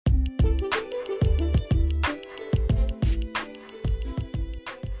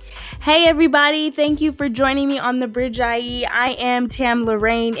Hey everybody, thank you for joining me on the Bridge IE. I am Tam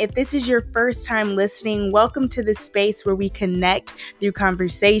Lorraine. If this is your first time listening, welcome to the space where we connect through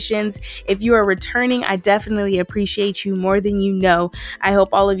conversations. If you are returning, I definitely appreciate you more than you know. I hope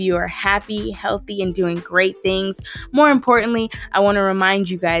all of you are happy, healthy, and doing great things. More importantly, I want to remind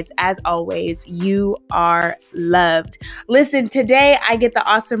you guys, as always, you are loved. Listen, today I get the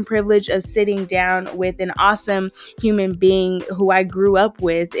awesome privilege of sitting down with an awesome human being who I grew up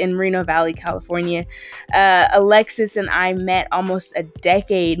with in Moreno Valley, California. Alexsys and I met almost a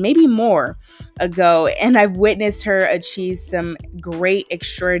decade, maybe more ago, and I've witnessed her achieve some great,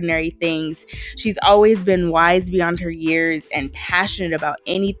 extraordinary things. She's always been wise beyond her years and passionate about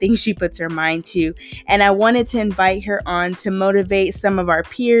anything she puts her mind to, and I wanted to invite her on to motivate some of our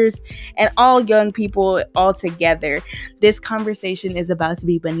peers and all young people all together. This conversation is about to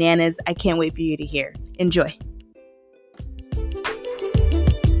be bananas. I can't wait for you to hear. Enjoy.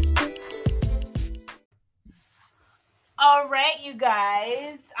 All right, you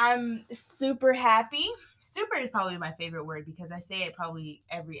guys, I'm super happy. Super is probably my favorite word because I say it probably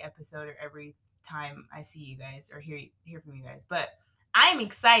every episode or every time I see you guys or hear from you guys. But I'm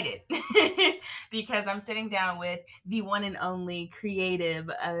excited because I'm sitting down with the one and only creative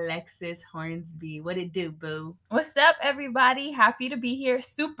Alexsys Hornsby. What it do, boo? What's up, everybody? Happy to be here.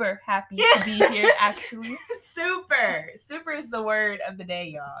 Super happy to be here, actually. Super is the word of the day,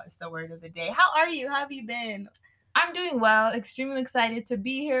 y'all. It's the word of the day. How are you? How have you been? I'm doing well. Extremely excited to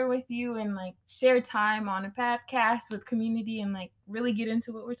be here with you and share time on a podcast with community and really get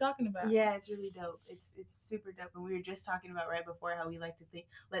into what we're talking about. Yeah, it's really dope. It's super dope. And we were just talking about right before how we like to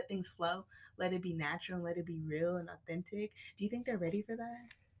let things flow, let it be natural, let it be real and authentic. Do you think they're ready for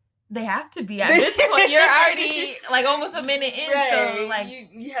that? They have to be. At this point, you're already almost a minute in, right. So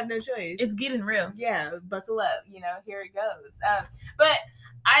you have no choice. It's getting real. Yeah, buckle up. Here it goes. But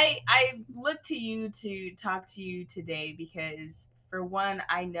I look to you to talk to you today because, for one,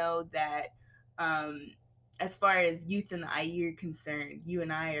 I know that as far as youth in the IE are concerned, you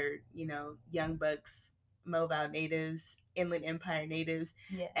and I are young bucks, Mobile natives, Inland Empire natives,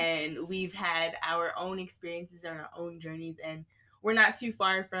 yes. And we've had our own experiences and our own journeys, and we're not too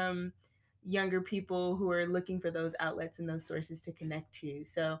far from younger people who are looking for those outlets and those sources to connect to.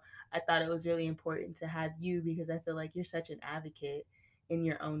 So I thought it was really important to have you because I feel like you're such an advocate in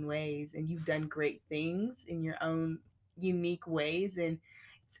your own ways, and you've done great things in your own unique ways. And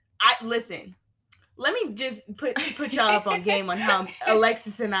listen, let me just put y'all up on game on how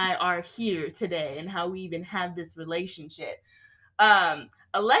Alexsys and I are here today and how we even have this relationship.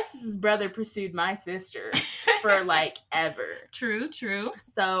 Alexsys's brother pursued my sister for ever. True.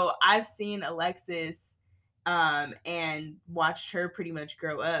 So I've seen Alexsys and watched her pretty much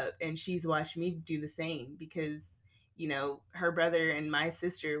grow up, and she's watched me do the same because her brother and my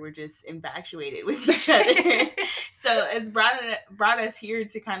sister were just infatuated with each other. So it's brought us here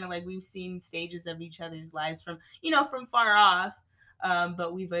to kind of we've seen stages of each other's lives from far off.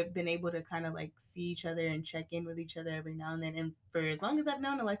 But we've been able to kind of see each other and check in with each other every now and then. And for as long as I've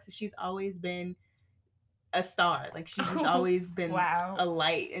known Alexsys, she's always been a star. She's just always been a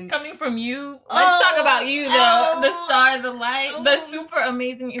light. And coming from you, let's talk about you, the star, the light, the super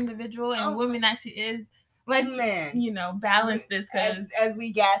amazing individual and woman that she is. Let's balance this because as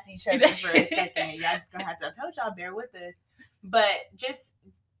we gas each other for a second, y'all just gonna have to. I told y'all, bear with us. But just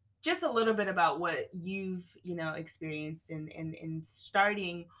a little bit about what you've experienced in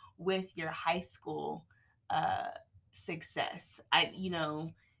starting with your high school success.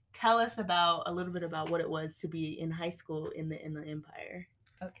 Tell us a little bit about what it was to be in high school in the Empire.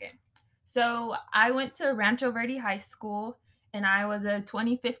 Okay, so I went to Rancho Verde High School, and I was a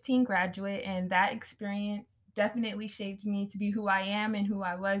 2015 graduate, and that experience definitely shaped me to be who I am and who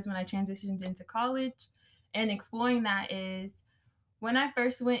I was when I transitioned into college. And exploring that is, when I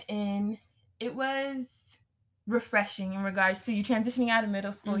first went in, it was refreshing in regards to you transitioning out of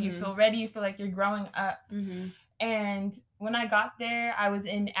middle school. Mm-hmm. You feel ready, you feel like you're growing up. Mm-hmm. And when I got there, I was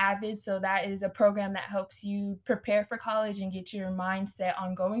in AVID, so that is a program that helps you prepare for college and get your mindset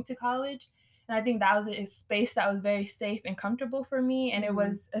on going to college. And I think that was a space that was very safe and comfortable for me. And it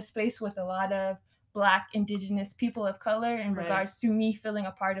was a space with a lot of Black, Indigenous people of color in regards to me feeling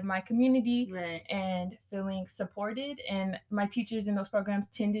a part of my community and feeling supported. And my teachers in those programs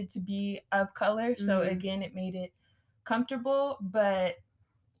tended to be of color. So again, it made it comfortable. But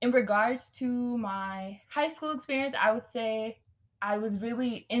in regards to my high school experience, I would say I was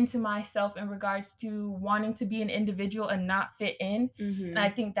really into myself in regards to wanting to be an individual and not fit in. Mm-hmm. And I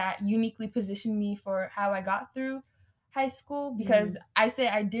think that uniquely positioned me for how I got through high school because I say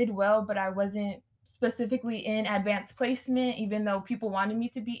I did well, but I wasn't specifically in advanced placement, even though people wanted me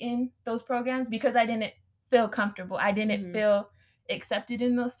to be in those programs, because I didn't feel comfortable. I didn't feel accepted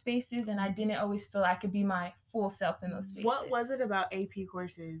in those spaces, and I didn't always feel I could be my full self in those spaces. What was it about AP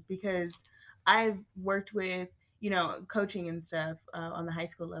courses? Because I've worked with, coaching and stuff on the high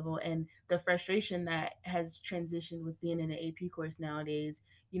school level, and the frustration that has transitioned with being in an AP course nowadays.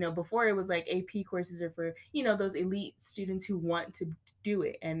 Before it was like AP courses are for, those elite students who want to do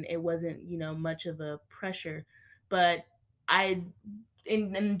it, and it wasn't, much of a pressure. But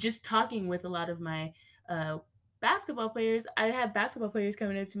in just talking with a lot of my basketball players, I have basketball players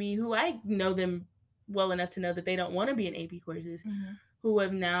coming up to me who I know them well enough to know that they don't want to be in AP courses, who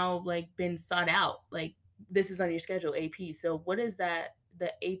have now like been sought out. Like, this is on your schedule, AP. So what is that?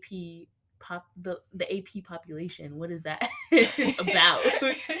 The AP the AP population. What is that about?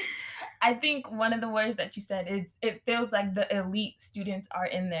 I think one of the words that you said is, it feels like the elite students are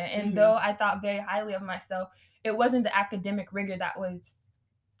in there. And though I thought very highly of myself, it wasn't the academic rigor that was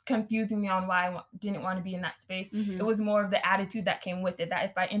confusing me on why I didn't want to be in that space. It was more of the attitude that came with it, that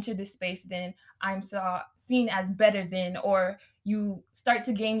if I enter this space, then I'm seen as better than, or you start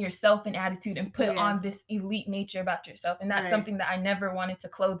to gain yourself an attitude and put on this elite nature about yourself. And that's something that I never wanted to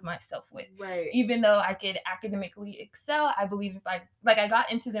clothe myself with. Even though I could academically excel, I believe if I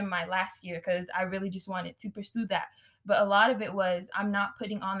got into them my last year because I really just wanted to pursue that. But a lot of it was, I'm not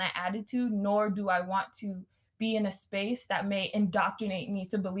putting on that attitude, nor do I want to be in a space that may indoctrinate me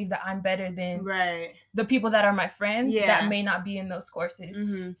to believe that I'm better than the people that are my friends that may not be in those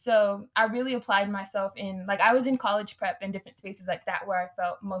courses. So I really applied myself in, like, I was in college prep and different spaces like that where I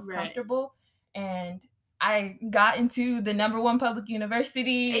felt most comfortable. And I got into the #1 public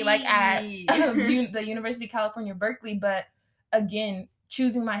university, like at the University of California, Berkeley. But again,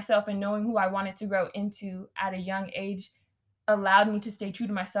 choosing myself and knowing who I wanted to grow into at a young age allowed me to stay true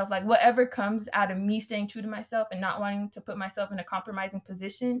to myself. Like, whatever comes out of me staying true to myself and not wanting to put myself in a compromising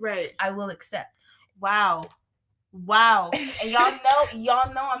position, I will accept. Wow. And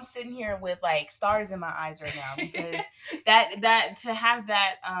y'all know I'm sitting here with like stars in my eyes right now, because that to have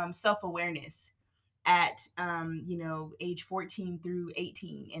that self-awareness at age 14 through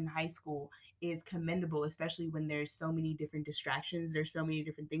 18 in high school is commendable, especially when there's so many different distractions, there's so many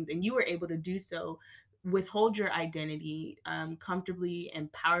different things, and you were able to do so, withhold your identity comfortably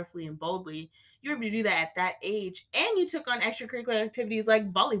and powerfully and boldly. You were able to do that at that age, and you took on extracurricular activities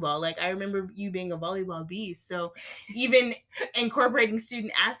like volleyball. Like, I remember you being a volleyball beast. So even incorporating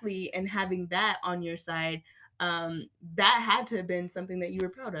student athlete and having that on your side, that had to have been something that you were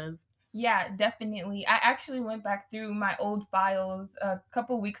proud of. Yeah, definitely. I actually went back through my old files a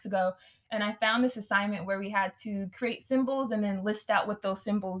couple weeks ago, and I found this assignment where we had to create symbols and then list out what those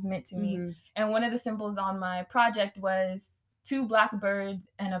symbols meant to me. And one of the symbols on my project was 2 black birds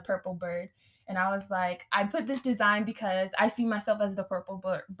and a purple bird. And I was like, I put this design because I see myself as the purple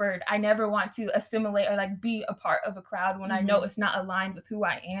bird. I never want to assimilate or like be a part of a crowd when I know it's not aligned with who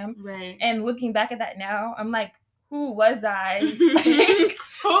I am. And looking back at that now, I'm like, who was I? Like,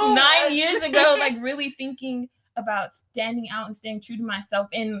 9 years ago, like really thinking about standing out and staying true to myself,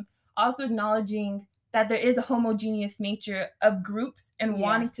 and also acknowledging that there is a homogeneous nature of groups and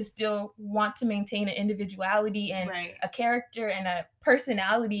wanting to still want to maintain an individuality and a character and a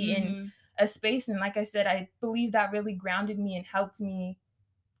personality in a space. And like I said, I believe that really grounded me and helped me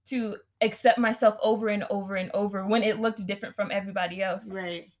to accept myself over and over and over when it looked different from everybody else.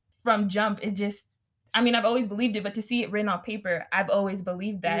 From jump, it just, I mean, I've always believed it, but to see it written on paper, I've always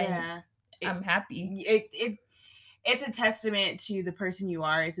believed that. I'm happy. It's a testament to the person you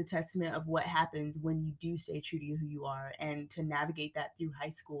are. It's a testament of what happens when you do stay true to who you are, and to navigate that through high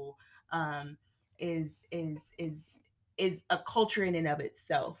school is a culture in and of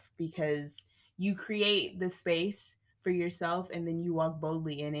itself, because you create the space for yourself and then you walk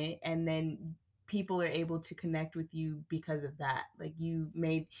boldly in it, and then people are able to connect with you because of that. Like, you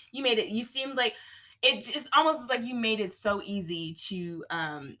made it, you seemed like it just almost like you made it so easy to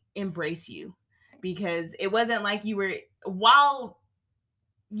embrace you, because it wasn't like you were, while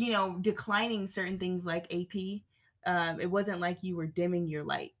declining certain things like AP, it wasn't like you were dimming your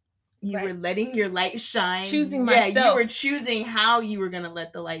light. You were letting your light shine. Choosing myself. You were choosing how you were going to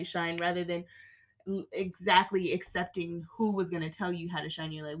let the light shine, rather than exactly accepting who was going to tell you how to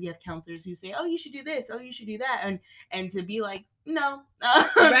shine your light. We have counselors who say, oh, you should do this, oh, you should do that, and to be like, no,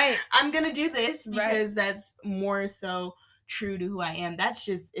 I'm going to do this because that's more so true to who I am. That's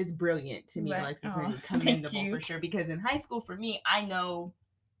just, it's brilliant to me, Alexsys, and commendable for sure. Because in high school, for me, I know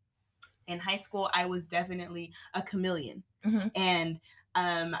in high school, I was definitely a chameleon. And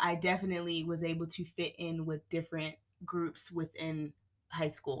I definitely was able to fit in with different groups within high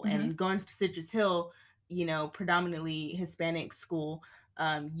school, and going to Citrus Hill, you know, predominantly Hispanic school,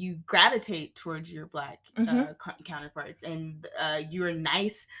 you gravitate towards your Black counterparts, and you're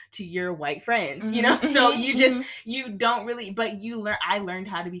nice to your white friends, you know. So you don't really, but I learned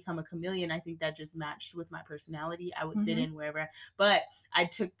how to become a chameleon. I think that just matched with my personality. I would fit in wherever, but I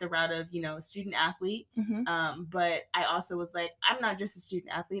took the route of, you know, student athlete. But I also was like, I'm not just a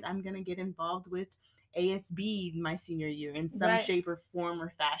student athlete. I'm gonna get involved with ASB my senior year in some shape or form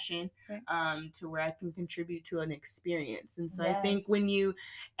or fashion, to where I can contribute to an experience. And so I think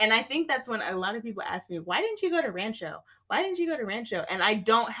I think that's when a lot of people ask me, why didn't you go to Rancho? Why didn't you go to Rancho? And I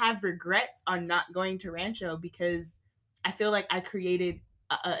don't have regrets on not going to Rancho, because I feel like I created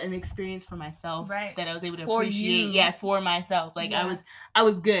an experience for myself that I was able to appreciate. For myself. Like I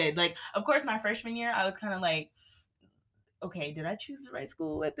was good. Like, of course, my freshman year, I was kind of like, okay, did I choose the right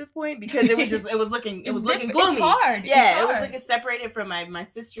school at this point? Because it was looking gloomy. It's hard. Yeah, it was looking separated from my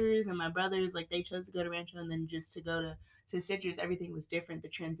sisters and my brothers. Like, they chose to go to Rancho, and then just to go to Citrus, everything was different. The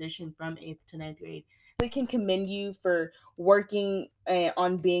transition from 8th to 9th grade. We can commend you for working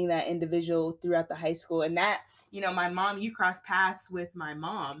on being that individual throughout the high school. And that, you know, my mom, you crossed paths with my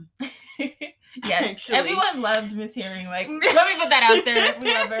mom. Yes, actually. Everyone loved Miss Hearing. Like, let me put that out there.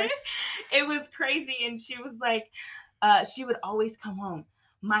 We love her. It was crazy, and she was like, she would always come home,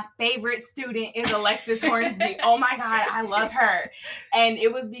 my favorite student is Alexsys Hornsby. Oh my God, I love her. And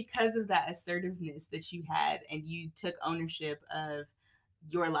it was because of that assertiveness that you had, and you took ownership of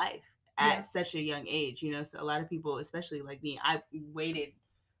your life at such a young age, you know. So a lot of people, especially like me, I waited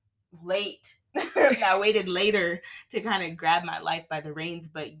late. I waited later to kind of grab my life by the reins,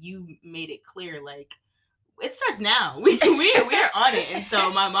 but you made it clear, like, it starts now. We're on it. And so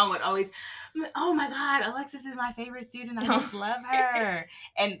my mom would always, oh my God, Alexsys is my favorite student. I just love her.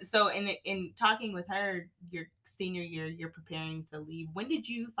 And so in talking with her, your senior year, you're preparing to leave. When did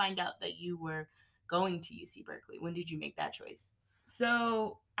you find out that you were going to UC Berkeley? When did you make that choice?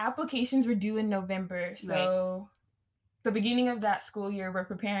 So applications were due in November. So the beginning of that school year, we're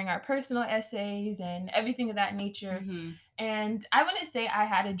preparing our personal essays and everything of that nature. And I wouldn't say I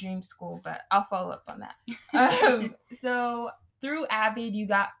had a dream school, but I'll follow up on that. So through Avid, you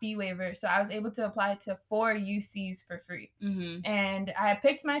got fee waivers. So I was able to apply to 4 UCs for free. And I had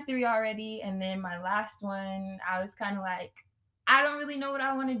picked my 3 already. And then my last one, I was kind of like, I don't really know what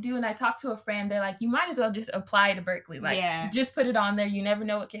I want to do. And I talked to a friend. They're like, you might as well just apply to Berkeley. Like, just put it on there. You never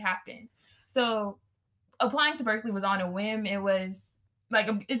know what could happen. So applying to Berkeley was on a whim. It was like,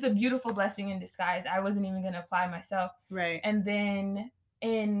 it's a beautiful blessing in disguise. I wasn't even going to apply myself. And then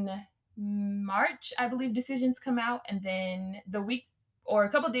in March, I believe decisions come out. And then the week or a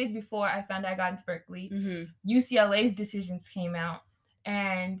couple of days before I found out I got into Berkeley, UCLA's decisions came out.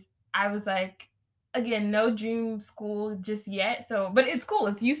 And I was like, again, no dream school just yet. So, but it's cool.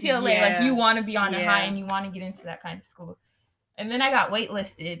 It's UCLA. Like, you want to be on a high and you want to get into that kind of school. And then I got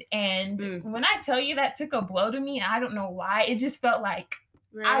waitlisted. And when I tell you that took a blow to me, I don't know why. It just felt like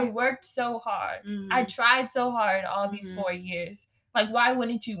I worked so hard. I tried so hard all these 4 years. Like, why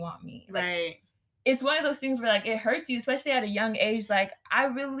wouldn't you want me? Like, it's one of those things where, like, it hurts you, especially at a young age. Like, I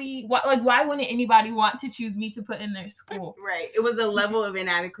really, why wouldn't anybody want to choose me to put in their school? It was a level of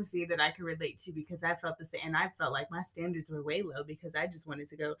inadequacy that I could relate to, because I felt the same. And I felt like my standards were way low, because I just wanted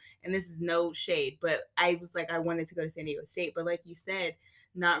to go, and this is no shade, but I was like, I wanted to go to San Diego State. But like you said,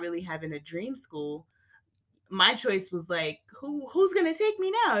 not really having a dream school, my choice was like, who's going to take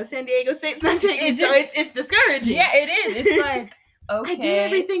me now if San Diego State's not taking me? So it's discouraging. Yeah, it is. It's like, okay. I did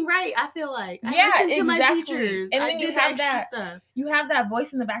everything right, I feel like. I listened to my teachers. And then you have that stuff. You have that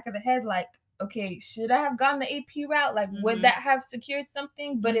voice in the back of the head, like, okay, should I have gone the AP route? Like, would that have secured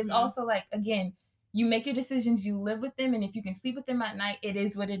something? But it's also like, again, you make your decisions, you live with them, and if you can sleep with them at night, it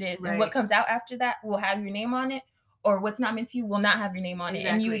is what it is. And what comes out after that will have your name on it, or what's not meant to you will not have your name on it.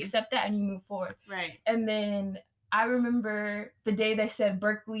 And you accept that and you move forward. And then I remember the day they said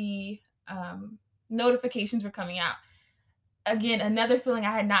Berkeley notifications were coming out. Again, another feeling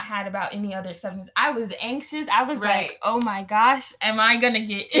I had not had about any other acceptance. I was anxious. I was like, oh my gosh, am I going to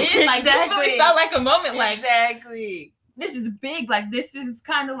get in? Like, this really felt like a moment. Like, this is big. Like, this is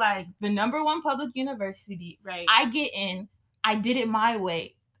kind of like the #1 public university. I get in. I did it my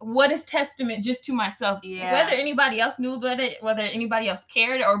way. What is testament just to myself? Whether anybody else knew about it, whether anybody else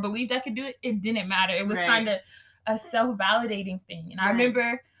cared or believed I could do it, it didn't matter. It was kind of a self-validating thing. And I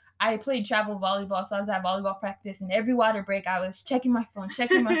remember I played travel volleyball, so I was at volleyball practice, and every water break, I was checking my phone,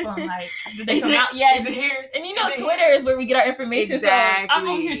 like, did they come out yet? Is it here? And you know, Twitter is where we get our information. Exactly. So I'm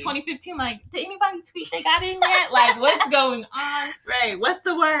over here 2015, like, did anybody tweet they got in yet? Like, what's going on? Right. What's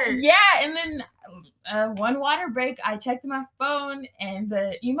the word? Yeah, and then one water break, I checked my phone, and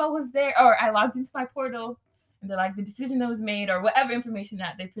the email was there, or I logged into my portal, and they're like, the decision that was made, or whatever information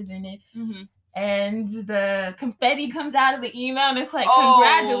that they presented. Mm-hmm. And the confetti comes out of the email, and it's like,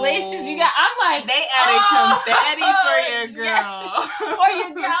 congratulations, you got. I'm like, they added confetti for your girl. Yeah, for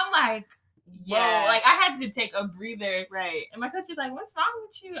your girl. I'm like, yeah. Like, I had to take a breather. Right. And my coach is like, what's wrong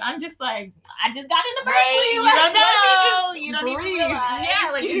with you? I'm just like, I just got into Berkeley. Right. You like, don't know. You don't breathe. even realize.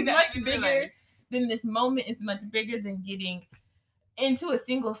 Yeah, like, it's much bigger realize. than this moment. It's much bigger than getting into a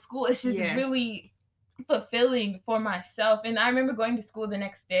single school. It's just really fulfilling for myself. And I remember going to school the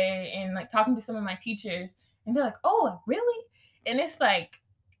next day and like talking to some of my teachers, and they're like, oh, really? And it's like,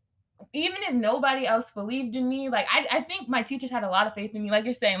 even if nobody else believed in me, like, I think my teachers had a lot of faith in me, like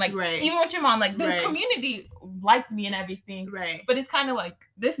you're saying, like, even with your mom, like, the community liked me and everything, but it's kind of like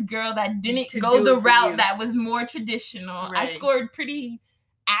this girl that didn't go the route that was more traditional. I scored pretty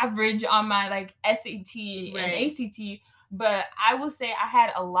average on my like SAT and ACT, but I will say I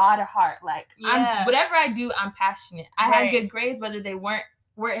had a lot of heart. Like, whatever I do, I'm passionate. I had good grades, whether they were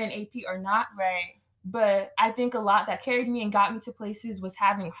in AP or not. But I think a lot that carried me and got me to places was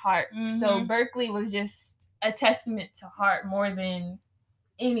having heart. So Berkeley was just a testament to heart more than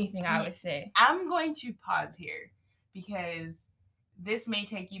anything, I would say. I'm going to pause here because this may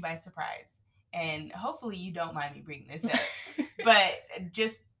take you by surprise. And hopefully you don't mind me bringing this up. But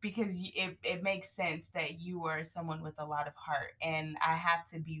just because it makes sense that you are someone with a lot of heart, and I have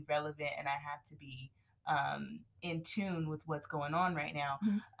to be relevant, and I have to be in tune with what's going on right now.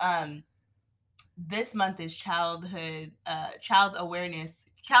 This month is child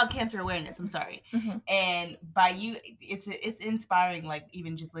cancer awareness. I'm sorry. And by you, it's inspiring, like,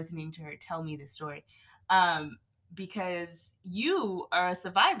 even just listening to her tell me this story, because you are a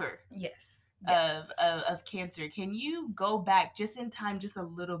survivor. Of cancer. Can you go back just in time, just a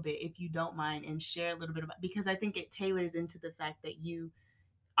little bit, if you don't mind, and share a little bit about, because I think it tailors into the fact that you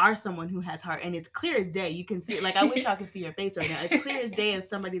are someone who has heart, and it's clear as day. You can see it. Like, I wish y'all could see your face right now. It's clear as day as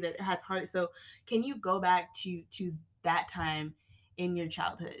somebody that has heart. So can you go back to that time in your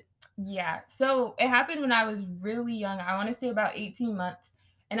childhood? Yeah. So it happened when I was really young. I want to say about 18 months.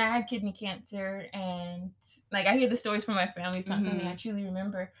 And I had kidney cancer. And like, I hear the stories from my family. It's not something I truly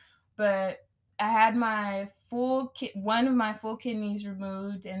remember. But I had one of my full kidneys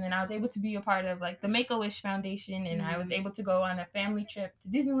removed, and then I was able to be a part of like the Make-A-Wish Foundation, and I was able to go on a family trip to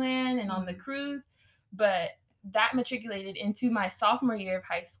Disneyland and on the cruise. But that matriculated into my sophomore year of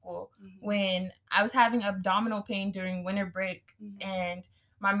high school when I was having abdominal pain during winter break, and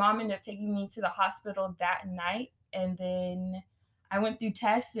my mom ended up taking me to the hospital that night. And then I went through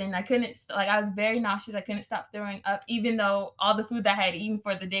tests, and I was very nauseous. I couldn't stop throwing up, even though all the food that I had eaten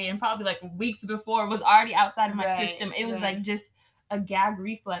for the day and probably like weeks before was already outside of my system. It was like just a gag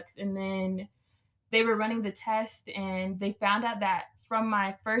reflex. And then they were running the test, and they found out that from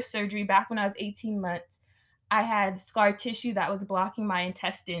my first surgery back when I was 18 months, I had scar tissue that was blocking my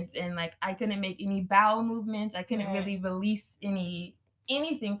intestines, and like I couldn't make any bowel movements. I couldn't really release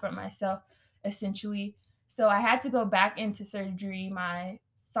anything from myself, essentially. So I had to go back into surgery my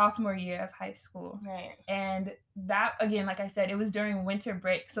sophomore year of high school. And that, again, like I said, it was during winter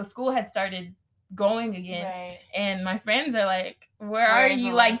break. So school had started going again. And my friends are like, where are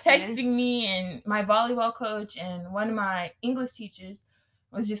you? Like, texting me. And my volleyball coach and one of my English teachers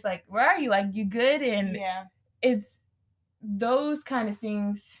was just like, where are you? Like, you good? And it's those kind of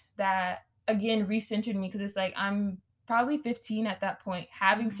things that, again, recentered me, because it's like I'm probably 15 at that point,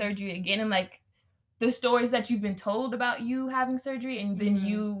 having surgery again, and like, the stories that you've been told about you having surgery and then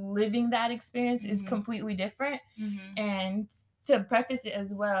you living that experience is completely different. And to preface it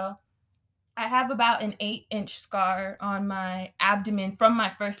as well, I have about an 8-inch scar on my abdomen from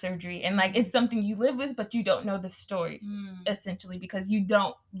my first surgery. And like, it's something you live with, but you don't know the story, essentially, because you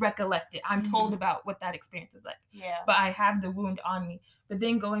don't recollect it. I'm told about what that experience was like. But I have the wound on me. But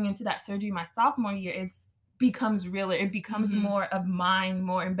then going into that surgery my sophomore year, it becomes realer. It becomes more of mine,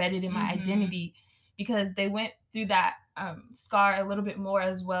 more embedded in my identity. Because they went through that scar a little bit more,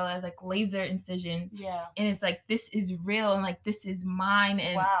 as well as like laser incisions. And it's like, this is real, and like, this is mine,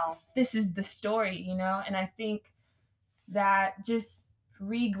 and this is the story, you know? And I think that just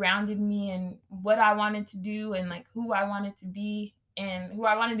re-grounded me in what I wanted to do, and like who I wanted to be, and who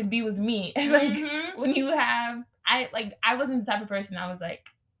I wanted to be was me. Like, when you have, I wasn't the type of person I was like,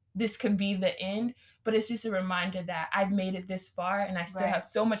 this could be the end. but it's just a reminder that I've made it this far and I still have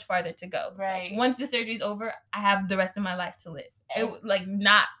so much farther to go. Right. Like, once the surgery is over, I have the rest of my life to live. Like,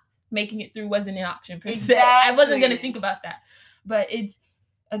 not making it through wasn't an option per se. I wasn't going to think about that. But it's,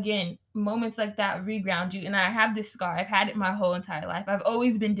 again, moments like that reground you. And I have this scar. I've had it my whole entire life. I've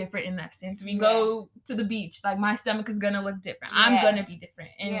always been different in that sense. We go to the beach, like, my stomach is going to look different. I'm going to be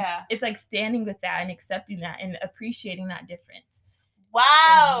different. And it's like standing with that and accepting that and appreciating that difference.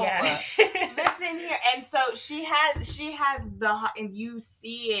 Wow. Listen here. And so she has and you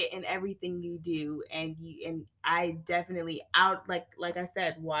see it in everything you do, and I definitely like I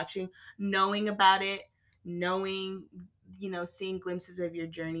said, watching, knowing about it, knowing, seeing glimpses of your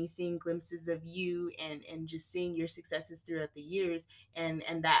journey, seeing glimpses of you, and just seeing your successes throughout the years, and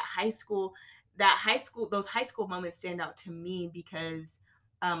those high school moments stand out to me because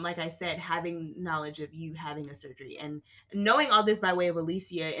like I said, having knowledge of you having a surgery and knowing all this by way of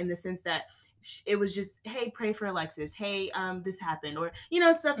Alicia, in the sense that it was just, hey, pray for Alexsys. Hey, this happened, or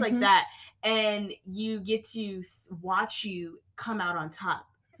stuff like that, and you get to watch you come out on top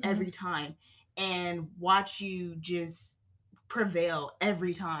every time, and watch you just prevail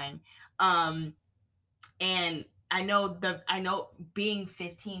every time. And I know being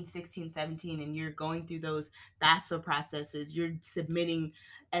 15, 16, 17, and you're going through those FAFSA processes, you're submitting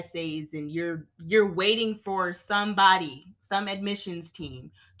essays, and you're waiting for some admissions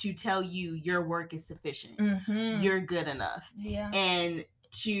team to tell you your work is sufficient. You're good enough. And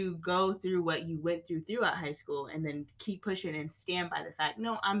to go through what you went through throughout high school, and then keep pushing and stand by the fact,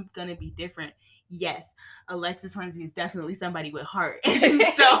 no, I'm going to be different. Yes, Alexsys Hornsby is definitely somebody with heart. And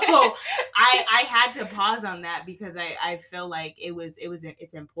so I had to pause on that, because I feel like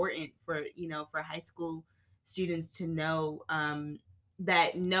it's important for, for high school students to know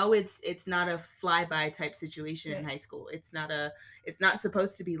that no, it's not a flyby type situation in high school. It's not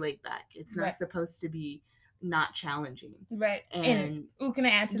supposed to be laid back. It's not supposed to be not challenging. Right. And can I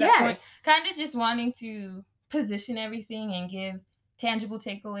add to that point? Kind of just wanting to position everything and give tangible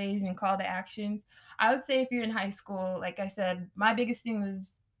takeaways and call to actions. I would say if you're in high school, like I said, my biggest thing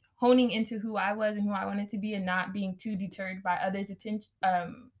was honing into who I was and who I wanted to be, and not being too deterred by others' attention,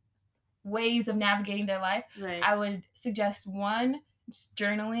 ways of navigating their life. Right. I would suggest one, just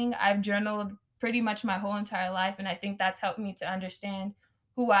journaling. I've journaled pretty much my whole entire life, and I think that's helped me to understand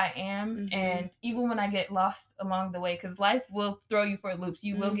who I am. And even when I get lost along the way, because life will throw you for loops,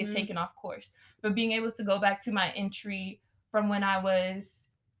 you will get taken off course. But being able to go back to my entry from when I was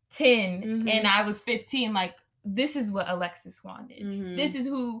 10 and I was 15, like, this is what Alexsys wanted. This is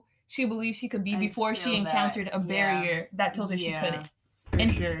who she believed she could be before she encountered a barrier that told her she couldn't.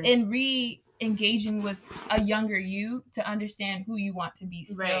 And re-engaging with a younger you to understand who you want to be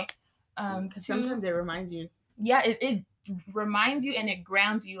still. Right. Because sometimes it reminds you. Yeah, it reminds you, and it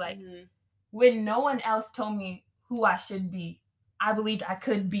grounds you. Like, when no one else told me who I should be, I believed I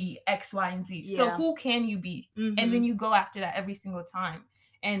could be X, Y, and Z. So who can you be? And then you go after that every single time.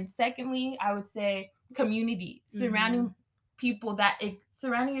 And secondly, I would say community. Surrounding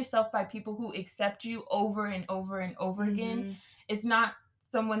yourself by people who accept you over and over and over again. It's not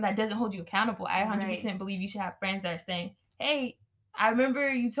someone that doesn't hold you accountable. I 100% believe you should have friends that are saying, hey, I remember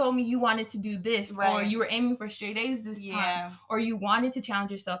you told me you wanted to do this, or you were aiming for straight A's this time, or you wanted to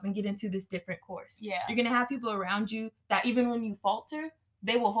challenge yourself and get into this different course. You're going to have people around you that even when you falter,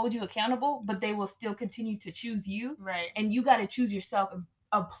 they will hold you accountable, but they will still continue to choose you. And you got to choose yourself and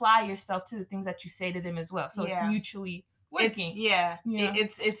apply yourself to the things that you say to them as well. So it's mutually working.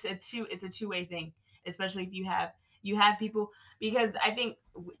 It's a two-way thing, especially if you have people, because I think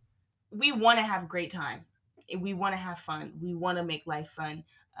we want to have a great time. We want to have fun. We want to make life fun.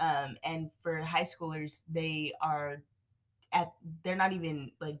 And for high schoolers, they're not even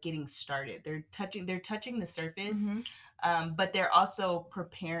like getting started. They're touching the surface, but they're also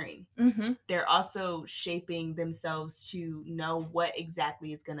preparing. They're also shaping themselves to know what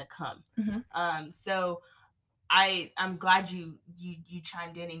exactly is going to come. So I'm glad you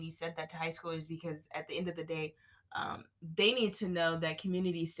chimed in and you said that to high schoolers, because at the end of the day, they need to know that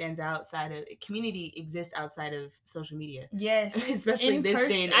community exists outside of social media. Especially in this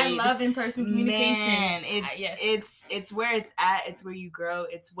day and age. I love in-person communication. Man, it's where it's at. It's where you grow.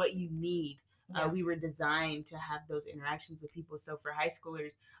 It's what you need. We were designed to have those interactions with people. So for high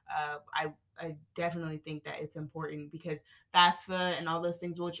schoolers, I definitely think that it's important, because FAFSA and all those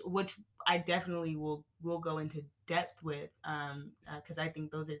things, which I definitely will go into depth with, because I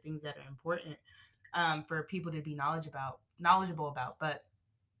think those are things that are important for people to be knowledgeable about. But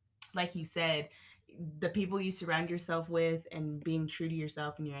like you said, the people you surround yourself with and being true to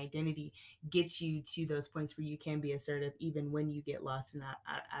yourself and your identity gets you to those points where you can be assertive even when you get lost and out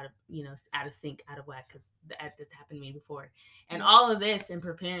of out of sync, out of whack, because that's happened to me before. And all of this and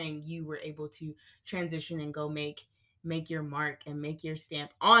preparing, you were able to transition and go make your mark and make your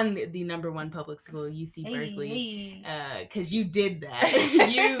stamp on the number one public school, UC Berkeley, because you did that.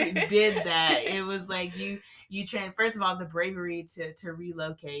 You did that. It was like you first of all, the bravery to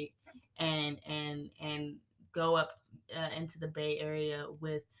relocate and go up into the Bay Area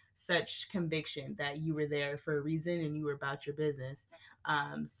with such conviction that you were there for a reason and you were about your business.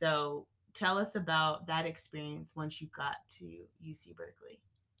 So tell us about that experience once you got to UC Berkeley.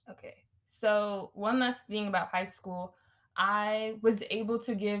 Okay. So one last thing about high school, I was able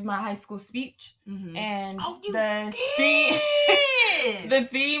to give my high school speech, and the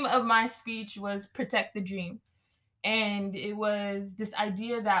theme of my speech was protect the dream. And it was this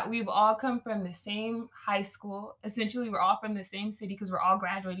idea that we've all come from the same high school. Essentially, we're all from the same city because we're all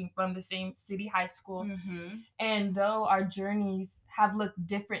graduating from the same city high school. And though our journeys have looked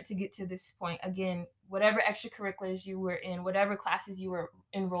different to get to this point, again, whatever extracurriculars you were in, whatever classes you were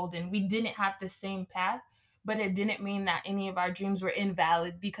enrolled in, we didn't have the same path, but it didn't mean that any of our dreams were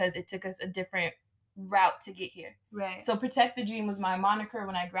invalid because it took us a different route to get here. Right. So Protect the Dream was my moniker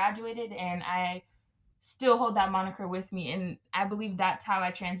when I graduated, and I still hold that moniker with me. And I believe that's how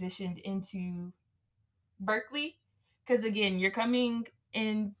I transitioned into Berkeley. Because again, you're coming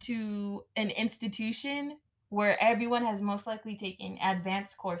into an institution where everyone has most likely taken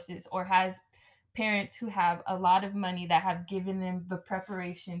advanced courses or has parents who have a lot of money that have given them the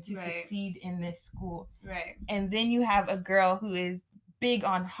preparation to succeed in this school. Right. And then you have a girl who is big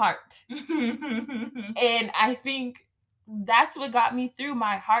on heart. And I think that's what got me through.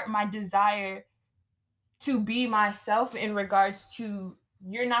 My heart, my desire to be myself in regards to,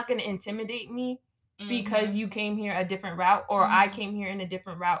 you're not going to intimidate me because you came here a different route, or I came here in a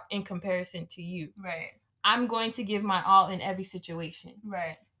different route in comparison to you. Right. I'm going to give my all in every situation.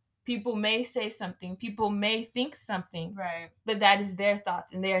 Right. People may say something, people may think something, right, but that is their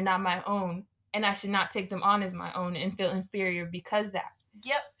thoughts and they are not my own. And I should not take them on as my own and feel inferior because that.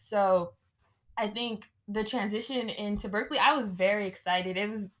 Yep. So I think the transition into Berkeley, I was very excited. It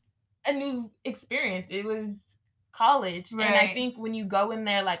was a new experience. It was college. Right. And I think when you go in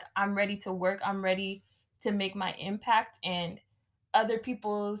there, like, I'm ready to work, I'm ready to make my impact, and other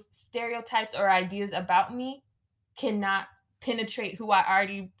people's stereotypes or ideas about me cannot penetrate who I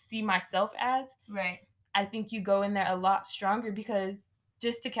already see myself as. Right. I think you go in there a lot stronger because,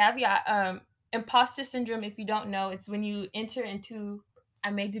 just to caveat, imposter syndrome, if you don't know, it's when you enter into, I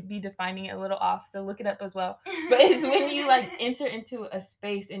may be defining it a little off, so look it up as well. But it's when you like enter into a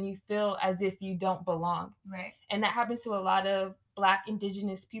space and you feel as if you don't belong. Right. And that happens to a lot of Black,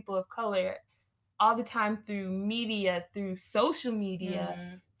 Indigenous people of color all the time through media, through social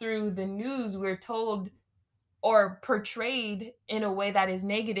media, through the news. We're told or portrayed in a way that is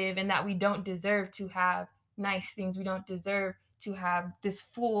negative and that we don't deserve to have nice things. We don't deserve to have this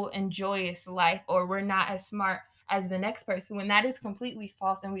full and joyous life, or we're not as smart as the next person, when that is completely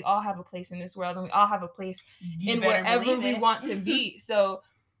false. And we all have a place in this world, and we all have a place in wherever we want to be. So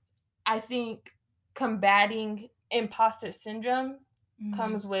I think combating imposter syndrome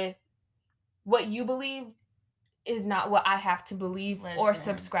comes with what you believe is not what I have to believe or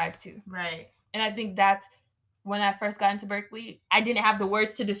subscribe to. Right. And I think that's when I first got into Berkeley, I didn't have the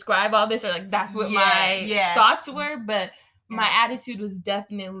words to describe all this, or like that's what my thoughts were, but my attitude was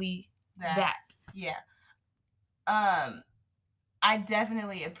definitely that. Yeah. I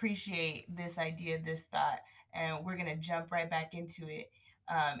definitely appreciate this idea, this thought, and we're gonna jump right back into it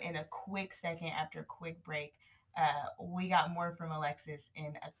in a quick second after a quick break. We got more from Alexsys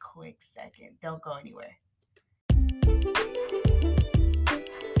in a quick second. Don't go anywhere.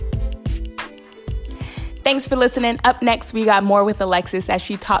 Thanks for listening. Up next, we got more with Alexsys as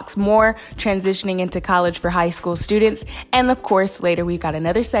she talks more transitioning into college for high school students. And of course, later we got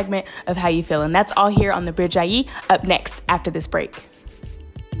another segment of How You Feelin'. That's all here on The Bridge IE, up next after this break.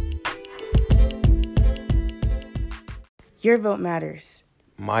 Your vote matters.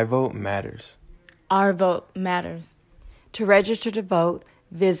 My vote matters. Our vote matters. To register to vote,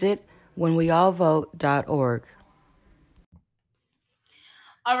 visit whenweallvote.org.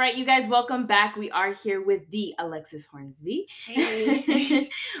 All right, you guys, welcome back. We are here with the Alexsys Hornsby. Hey.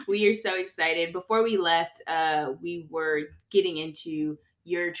 We are so excited. Before we left, we were getting into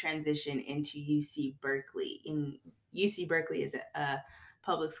your transition into UC Berkeley. And UC Berkeley is a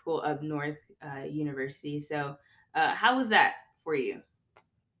public school of North University. So how was that for you?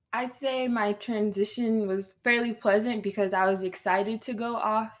 I'd say my transition was fairly pleasant because I was excited to go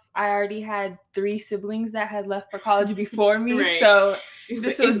off I already had 3 siblings that had left for college before me. Right. So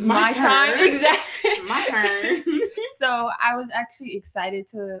This was my time. Exactly. It's my turn. So I was actually excited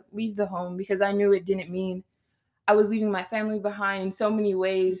to leave the home because I knew it didn't mean I was leaving my family behind. In so many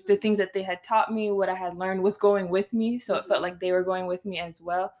ways, the things that they had taught me, what I had learned was going with me. So it felt like they were going with me as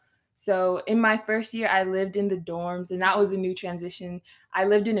well. So in my first year, I lived in the dorms, and that was a new transition. I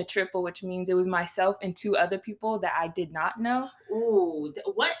lived in a triple, which means it was myself and 2 other people that I did not know. Ooh,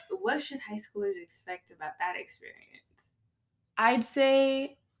 what should high schoolers expect about that experience? I'd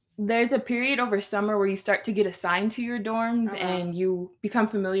say there's a period over summer where you start to get assigned to your dorms and you become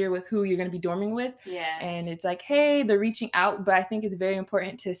familiar with who you're going to be dorming with. Yeah. And it's like, hey, they're reaching out. But I think it's very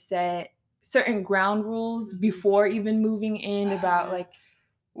important to set certain ground rules before even moving in about like,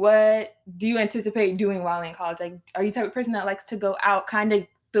 what do you anticipate doing while in college? Like, are you the type of person that likes to go out, kind of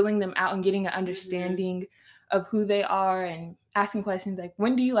filling them out and getting an understanding of who they are and asking questions like,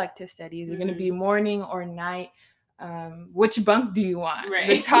 when do you like to study? Is it going to be morning or night? Which bunk do you want? Right.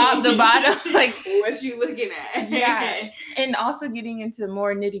 The top, the bottom, like what you looking at? Yeah. And also getting into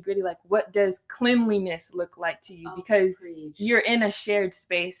more nitty gritty, like what does cleanliness look like to you? Because you're in a shared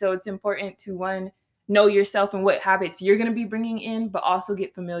space. So it's important to, one, know yourself and what habits you're going to be bringing in, but also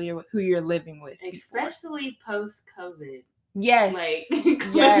get familiar with who you're living with. Especially post-COVID. Yes. Like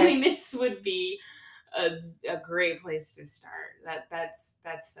cleanliness would be a great place to start.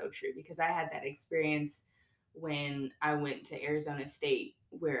 That's so true, because I had that experience when I went to Arizona State,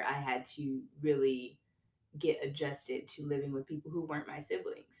 where I had to really get adjusted to living with people who weren't my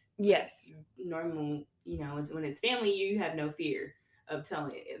siblings. Yes. Normal, when it's family, you have no fear of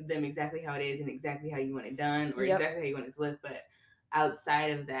telling them exactly how it is and exactly how you want it done, or exactly how you want it to look. But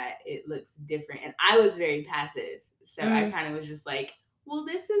outside of that, it looks different. And I was very passive. So I kind of was just like, well,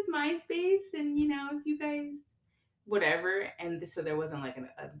 this is my space. And, if you guys, whatever. And so there wasn't like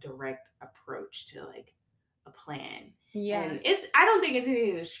a direct approach to like a plan. Yeah. And I don't think it's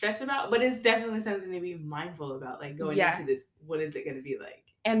anything to stress about, but it's definitely something to be mindful about, like going into this, what is it going to be like?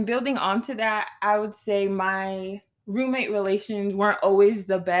 And building onto that, I would say my roommate relations weren't always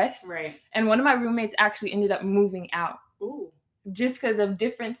the best. Right. And one of my roommates actually ended up moving out. Ooh. Just because of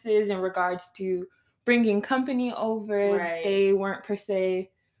differences in regards to bringing company over. Right. They weren't per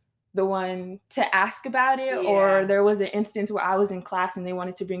se the one to ask about it. Or there was an instance where I was in class and they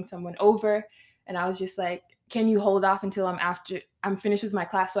wanted to bring someone over. And I was just like, can you hold off until I'm finished with my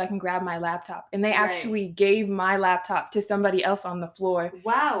class so I can grab my laptop? And they actually gave my laptop to somebody else on the floor.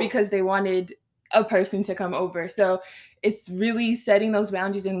 Wow. Because they wanted a person to come over. So it's really setting those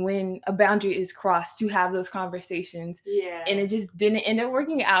boundaries, and when a boundary is crossed, to have those conversations. Yeah. And it just didn't end up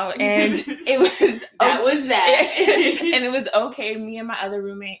working out. And it was that was that. And it was okay. Me and my other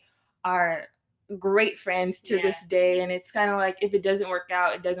roommate are great friends to this day. And it's kind of like, if it doesn't work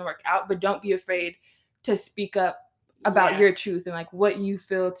out, it doesn't work out. But don't be afraid to speak up about your truth and like what you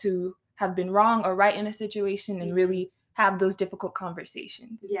feel to have been wrong or right in a situation, and really have those difficult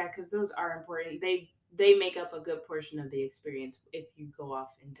conversations. Yeah, because those are important. They make up a good portion of the experience if you go off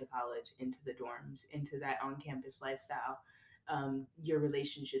into college, into the dorms, into that on-campus lifestyle. Your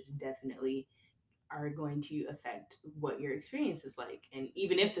relationships definitely are going to affect what your experience is like. And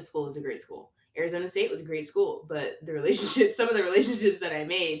even if the school is a great school, Arizona State was a great school, but some of the relationships that I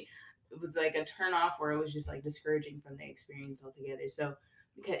made, it was like a turnoff, or it was just like discouraging from the experience altogether. So,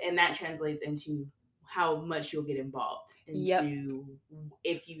 and that translates into how much you'll get involved into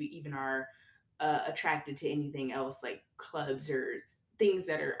if you even are attracted to anything else, like clubs or things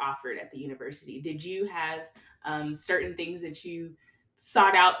that are offered at the university. Did you have certain things that you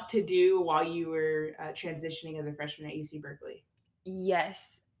sought out to do while you were transitioning as a freshman at UC Berkeley?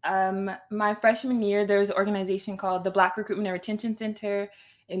 Yes. My freshman year, there was an organization called the Black Recruitment and Retention Center,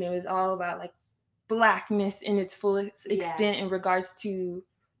 and it was all about like Blackness in its fullest extent in regards to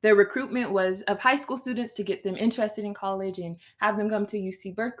their recruitment was of high school students to get them interested in college and have them come to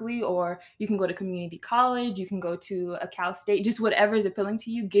UC Berkeley, or you can go to community college, you can go to a Cal State, just whatever is appealing to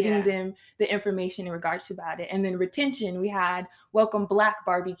you, getting them the information in regards to about it. And then retention, we had Welcome Black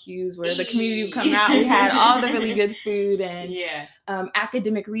barbecues where the community would come out. We had all the really good food and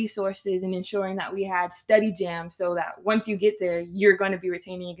academic resources, and ensuring that we had study jams so that once you get there, you're going to be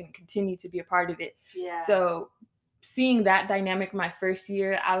retained and you're going to continue to be a part of it. Yeah. So seeing that dynamic my first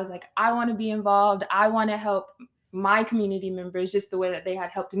year, I was like, I want to be involved. I want to help my community members just the way that they had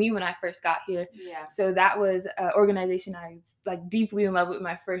helped me when I first got here. Yeah. So that was an organization I was like deeply in love with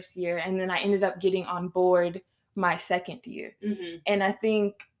my first year. And then I ended up getting on board my second year. Mm-hmm. And I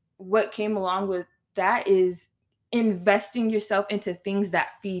think what came along with that is investing yourself into things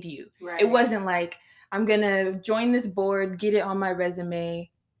that feed you. Right. It wasn't like, I'm going to join this board, get it on my resume,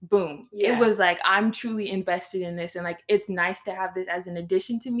 boom. Yeah. It was like, I'm truly invested in this, and like, it's nice to have this as an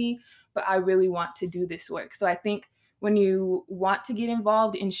addition to me, but I really want to do this work. So I think when you want to get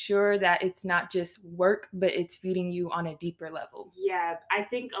involved, ensure that it's not just work, but it's feeding you on a deeper level. Yeah, I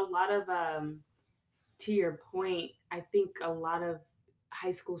think a lot of, to your point, I think a lot of high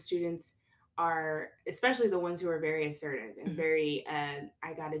school students are, especially the ones who are very assertive and very,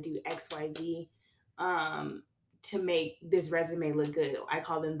 I got to do X, Y, Z, to make this resume look good. I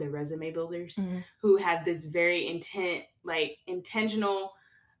call them the resume builders, who have this very intentional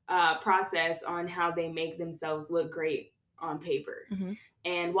process on how they make themselves look great on paper.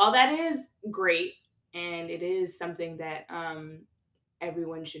 And while that is great, and it is something that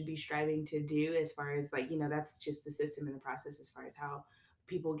everyone should be striving to do, as far as that's just the system and the process as far as how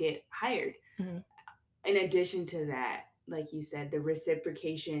people get hired. In addition to that, like you said, the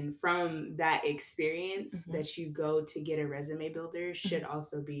reciprocation from that experience that you go to get a resume builder should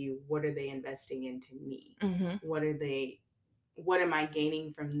also be, what are they investing into me? What am I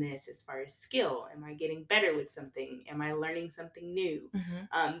gaining from this as far as skill? Am I getting better with something? Am I learning something new?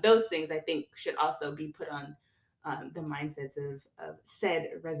 Those things I think should also be put on the mindsets of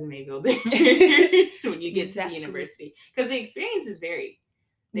said resume builders when you get to the university, because the experiences vary.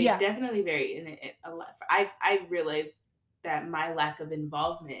 They definitely vary, and a lot. I realized that my lack of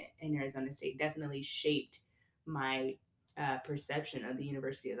involvement in Arizona State definitely shaped my perception of the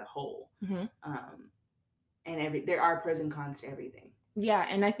university as a whole. And there are pros and cons to everything. Yeah,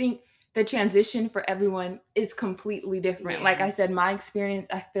 and I think the transition for everyone is completely different. Yeah. Like I said, my experience,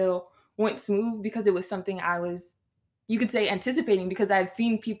 I feel, went smooth because it was something I was, you could say, anticipating, because I've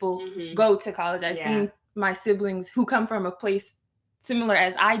seen people go to college. I've seen my siblings who come from a place similar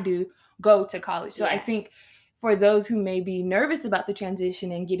as I do go to college. So I think for those who may be nervous about the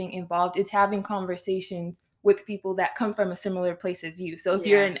transition and getting involved, it's having conversations with people that come from a similar place as you. So if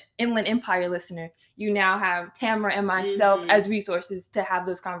you're an Inland Empire listener, you now have Tamara and myself as resources to have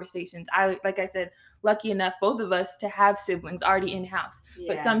those conversations. Like I said, lucky enough, both of us, to have siblings already in-house.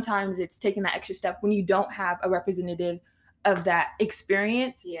 But sometimes it's taking that extra step when you don't have a representative of that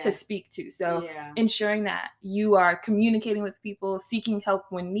experience to speak to. So ensuring that you are communicating with people, seeking help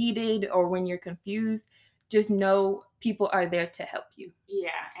when needed or when you're confused, just know people are there to help you. Yeah,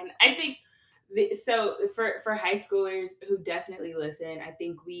 and I think so for high schoolers who definitely listen, I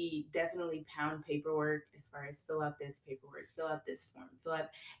think we definitely pound paperwork as far as fill out this paperwork, fill out this form,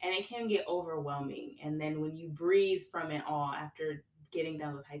 and it can get overwhelming. And then when you breathe from it all after getting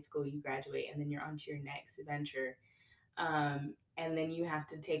done with high school, you graduate, and then you're on to your next adventure. And then you have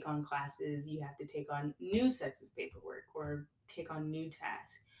to take on classes, you have to take on new sets of paperwork or take on new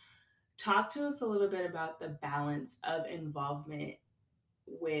tasks. Talk to us a little bit about the balance of involvement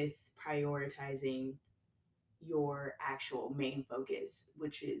with prioritizing your actual main focus,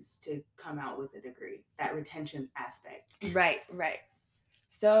 which is to come out with a degree, that retention aspect. Right.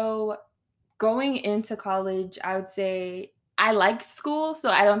 So going into college, I would say I liked school,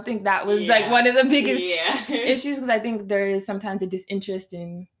 so I don't think that was like one of the biggest issues, because I think there is sometimes a disinterest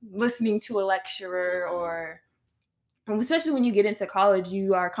in listening to a lecturer, or especially when you get into college,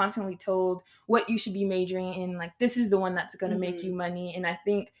 you are constantly told what you should be majoring in. Like, this is the one that's going to make you money. And I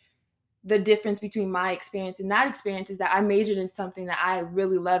think the difference between my experience and that experience is that I majored in something that I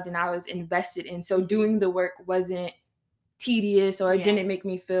really loved and I was invested in. So doing the work wasn't tedious, or it didn't make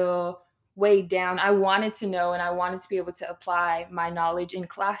me feel weighed down. I wanted to know, and I wanted to be able to apply my knowledge in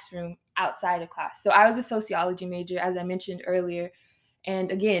classroom outside of class. So I was a sociology major, as I mentioned earlier. And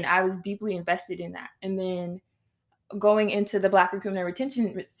again, I was deeply invested in that. And then going into the Black Recruitment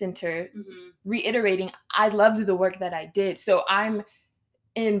Retention Center, reiterating, I loved the work that I did. So I'm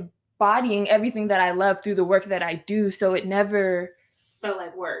embodying everything that I love through the work that I do. So it never felt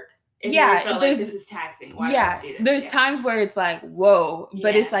like work. It never felt like, this is taxing. Why do I have to do this? There's times where it's like, whoa,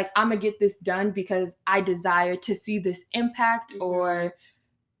 but it's like, I'm gonna get this done because I desire to see this impact, or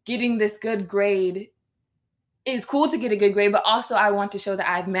getting this good grade is cool to get a good grade, but also I want to show that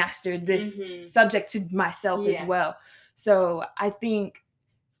I've mastered this subject to myself as well. So I think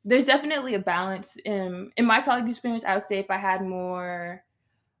there's definitely a balance. In my college experience, I would say if I had more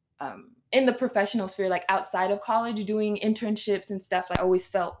in the professional sphere, like outside of college, doing internships and stuff, I always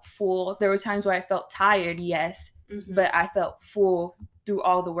felt full. There were times where I felt tired, yes, but I felt full through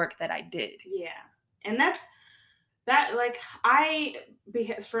all the work that I did. Yeah. And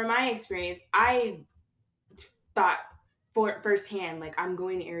because for my experience, I thought firsthand, like, I'm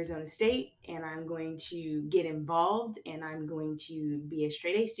going to Arizona State and I'm going to get involved and I'm going to be a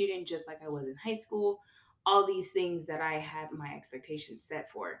straight A student just like I was in high school. All these things that I had my expectations set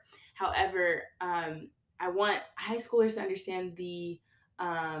for. However, I want high schoolers to understand the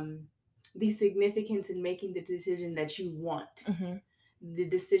the significance in making the decision that you want, the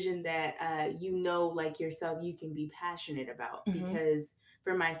decision that like yourself, you can be passionate about. Because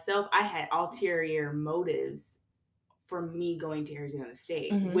for myself, I had ulterior motives for me going to Arizona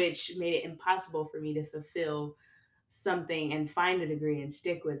State, which made it impossible for me to fulfill something and find a degree and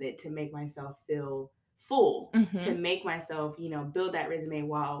stick with it, to make myself feel full, to make myself, build that resume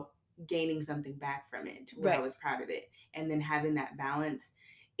while gaining something back from it, where I was proud of it. And then having that balance,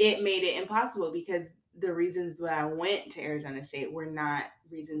 it made it impossible, because the reasons that I went to Arizona State were not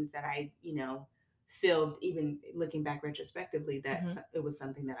reasons that I, feel, even looking back retrospectively, that it was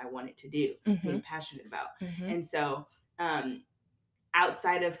something that I wanted to do, being passionate about. And so,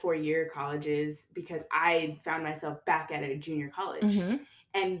 outside of 4-year colleges, because I found myself back at a junior college,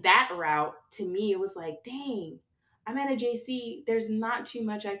 and that route, to me, it was like, dang, I'm at a JC. There's not too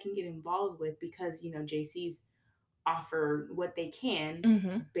much I can get involved with, because, JCs offer what they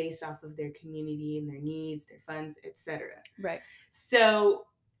can based off of their community and their needs, their funds, etc. Right. So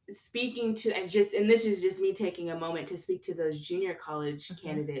speaking to, and this is just me taking a moment to speak to those junior college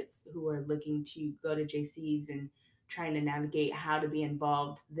candidates who are looking to go to JCs and trying to navigate how to be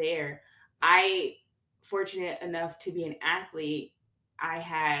involved there. I, fortunate enough to be an athlete, I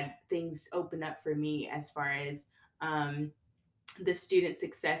had things open up for me as far as the student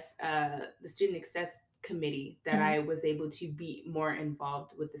success committee, that I was able to be more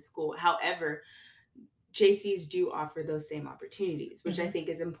involved with the school. However, JCs do offer those same opportunities, which I think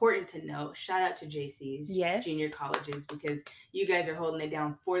is important to note. Shout out to JCs, junior colleges, because you guys are holding it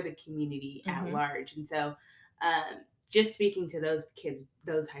down for the community at large. And so just speaking to those kids,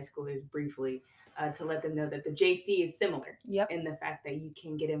 those high schoolers briefly, to let them know that the JC is similar in the fact that you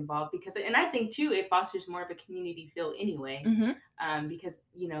can get involved, because, and I think too, it fosters more of a community feel anyway, because,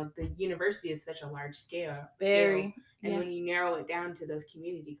 the university is such a large scale. And when you narrow it down to those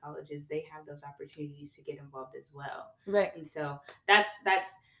community colleges, they have those opportunities to get involved as well. Right. And so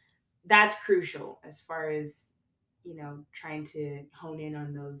that's crucial as far as, trying to hone in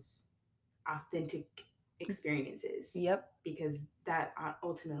on those authentic experiences. Because that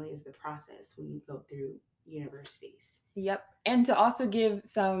ultimately is the process when you go through universities. And to also give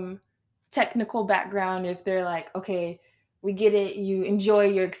some technical background, if they're like, okay, we get it, you enjoy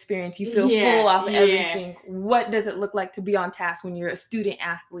your experience, you feel full off of everything, what does it look like to be on task when you're a student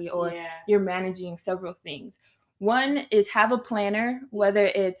athlete or you're managing several things? One is have a planner, whether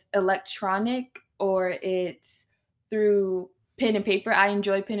it's electronic or it's through pen and paper. I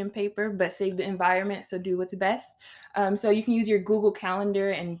enjoy pen and paper, but save the environment, so do what's best. So you can use your Google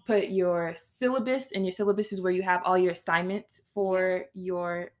Calendar and put your syllabus, and your syllabus is where you have all your assignments for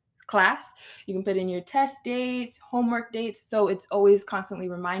your class. You can put in your test dates, homework dates, so it's always constantly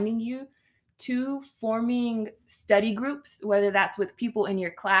reminding you. 2, forming study groups, whether that's with people in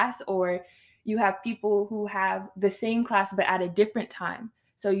your class or you have people who have the same class but at a different time.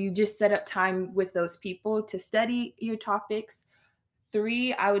 So you just set up time with those people to study your topics.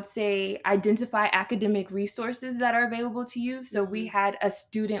 3, I would say identify academic resources that are available to you. So we had a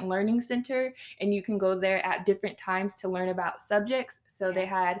student learning center, and you can go there at different times to learn about subjects. So they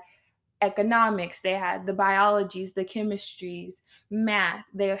had economics, they had the biologies, the chemistries, math.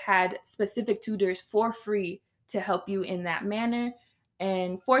 They had specific tutors for free to help you in that manner.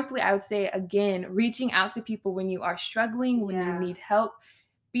 And 4thly, I would say, again, reaching out to people when you are struggling, when you need help.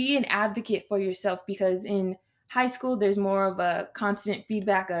 Be an advocate for yourself, because in high school, there's more of a constant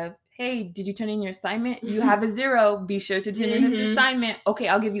feedback of, hey, did you turn in your assignment? You have a 0. Be sure to turn in this assignment. Okay,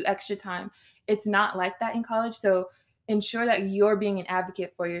 I'll give you extra time. It's not like that in college. So ensure that you're being an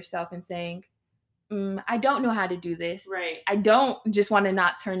advocate for yourself and saying, I don't know how to do this. Right. I don't just want to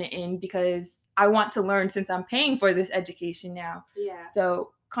not turn it in because I want to learn, since I'm paying for this education now.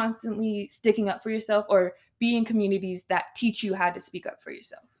 So constantly sticking up for yourself, or be in communities that teach you how to speak up for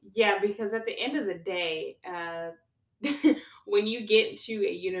yourself. Because at the end of the day, when you get to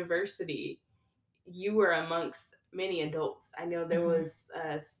a university, you were amongst many adults. I know there was,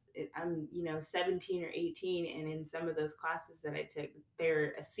 I'm 17 or 18, and in some of those classes that I took,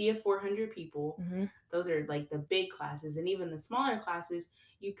 they're a sea of 400 people. Those are like the big classes, and even the smaller classes,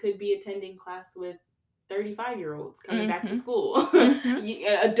 you could be attending class with 35-year-olds coming back to school.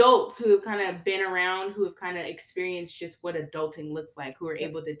 Adults who have kind of been around, who have kind of experienced just what adulting looks like, who are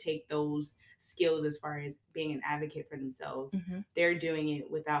able to take those skills as far as being an advocate for themselves. They're doing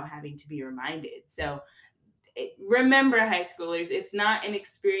it without having to be reminded. So remember, high schoolers, it's not an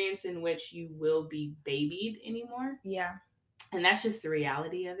experience in which you will be babied anymore. And that's just the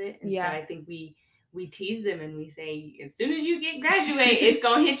reality of it. And so I think we we tease them and we say, as soon as you graduate, it's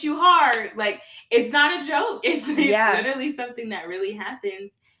going to hit you hard. Like, it's not a joke. It's literally something that really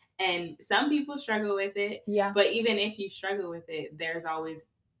happens. And some people struggle with it. Yeah. But even if you struggle with it, there's always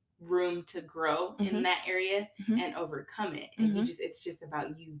room to grow in that area and overcome it. And it's just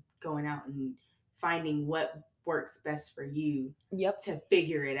about you going out and finding what works best for you to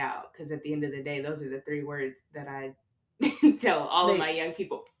figure it out. Because at the end of the day, those are the 3 words that I tell all of my young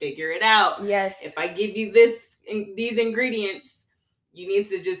people: figure it out. Yes. If I give you these ingredients, you need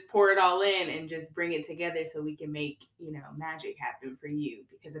to just pour it all in and just bring it together so we can make, magic happen for you.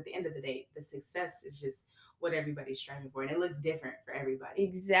 Because at the end of the day, the success is just what everybody's striving for, and it looks different for everybody.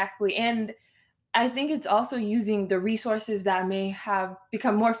 Exactly. And I think it's also using the resources that may have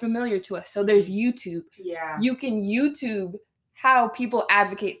become more familiar to us. So there's YouTube. Yeah. You can YouTube how people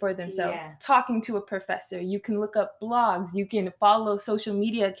advocate for themselves, talking to a professor. You can look up blogs. You can follow social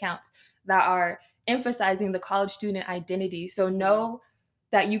media accounts that are emphasizing the college student identity. So know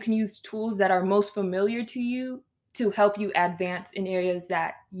that you can use tools that are most familiar to you to help you advance in areas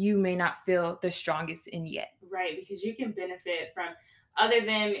that you may not feel the strongest in yet. Right, because you can benefit from, other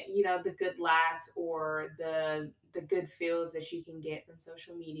than, the good laughs or the good feels that you can get from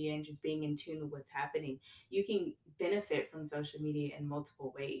social media and just being in tune with what's happening, you can benefit from social media in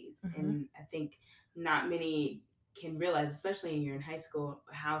multiple ways. And I think not many can realize, especially when you're in high school,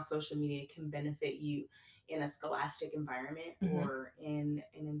 how social media can benefit you in a scholastic environment or in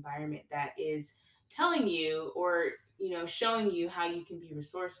an environment that is telling you or, showing you how you can be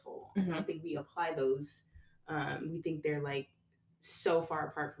resourceful. I don't think we apply those. We think they're like so far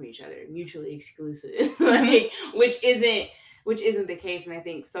apart from each other, mutually exclusive, which isn't the case. And I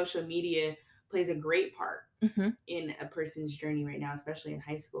think social media plays a great part in a person's journey right now, especially in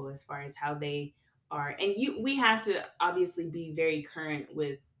high school, as far as how they are. And we have to obviously be very current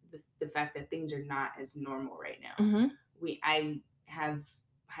with the fact that things are not as normal right now. I have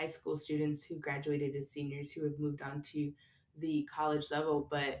high school students who graduated as seniors who have moved on to the college level,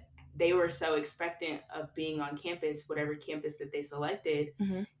 but they were so expectant of being on campus, whatever campus that they selected,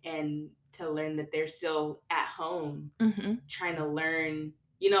 and to learn that they're still at home trying to learn,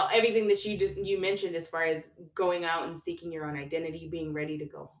 everything that you mentioned as far as going out and seeking your own identity, being ready to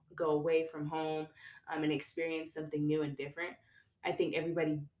go away from home and experience something new and different. I think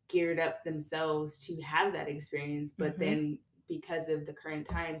everybody geared up themselves to have that experience, but then because of the current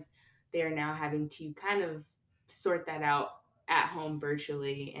times, they are now having to kind of sort that out at home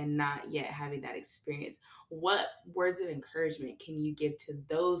virtually and not yet having that experience. What words of encouragement can you give to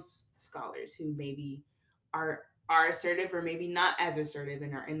those scholars who maybe are assertive or maybe not as assertive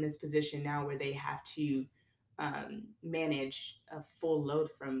and are in this position now where they have to manage a full load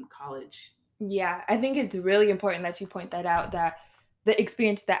from college? Yeah, I think it's really important that you point that out, that the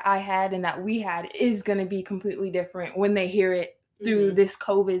experience that I had and that we had is going to be completely different when they hear it through this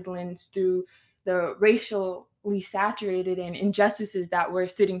COVID lens, through the racially saturated and injustices that we're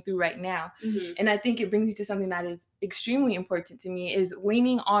sitting through right now. And I think it brings me to something that is extremely important to me, is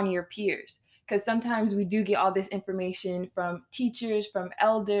leaning on your peers. Because sometimes we do get all this information from teachers, from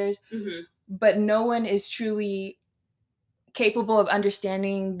elders, but no one is truly capable of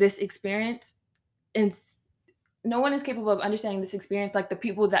understanding this experience. And no one is capable of understanding this experience like the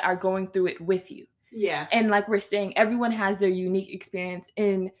people that are going through it with you. Yeah. And like we're saying, everyone has their unique experience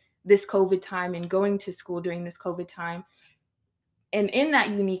in this COVID time and going to school during this COVID time. And in that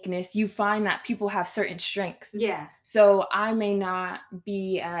uniqueness, you find that people have certain strengths. Yeah. So I may not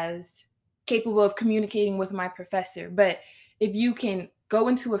be as capable of communicating with my professor, but if you can go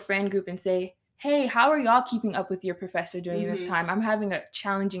into a friend group and say, hey, how are y'all keeping up with your professor during this time? I'm having a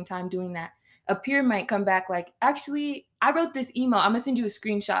challenging time doing that. A peer might come back like, actually, I wrote this email. I'm going to send you a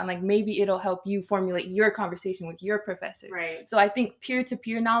screenshot and like maybe it'll help you formulate your conversation with your professor. Right. So I think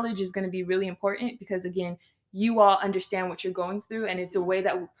peer-to-peer knowledge is going to be really important because, again, you all understand what you're going through. And it's a way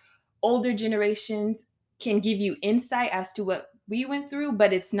that older generations can give you insight as to what we went through,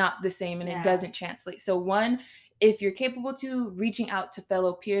 but it's not the same and it doesn't translate. So one, if you're capable to reaching out to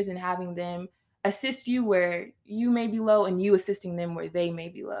fellow peers and having them assist you where you may be low and you assisting them where they may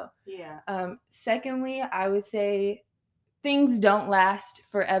be low. Yeah. Secondly, I would say things don't last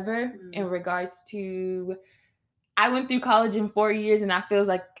forever in regards to, I went through college in 4 years and that feels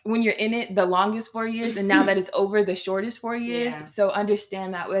like when you're in it, the longest 4 years, and now that it's over, the shortest 4 years. Yeah. So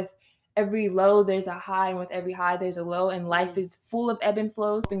understand that with every low, there's a high, and with every high, there's a low, and life is full of ebb and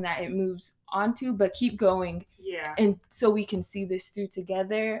flows, something that it moves onto, but keep going. Yeah. And so we can see this through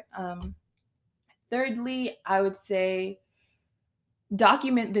together. Thirdly, I would say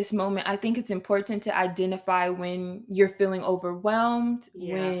document this moment. I think it's important to identify when you're feeling overwhelmed,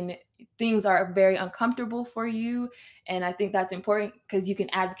 when things are very uncomfortable for you. And I think that's important because you can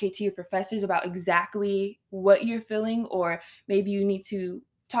advocate to your professors about exactly what you're feeling, or maybe you need to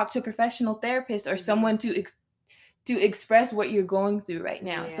talk to a professional therapist or someone to express what you're going through right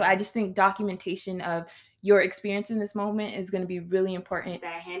now. So I just think documentation of your experience in this moment is going to be really important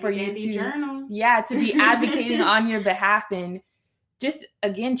for you to journal. to be advocating on your behalf, and just,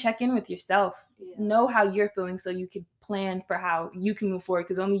 again, check in with yourself. Know how you're feeling so you can plan for how you can move forward,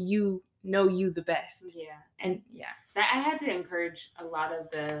 because only you know you the best. And that I had to encourage a lot of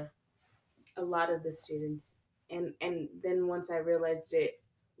the students, and then once I realized it,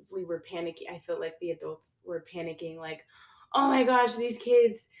 we were panicking. I felt like the adults were panicking, like, oh my gosh, these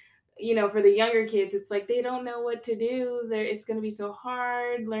kids, for the younger kids, it's like they don't know what to do. It's going to be so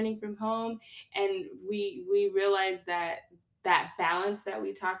hard learning from home. And we realized that balance that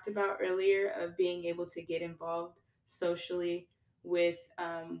we talked about earlier of being able to get involved socially with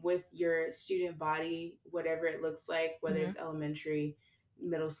your student body, whatever it looks like, whether it's elementary,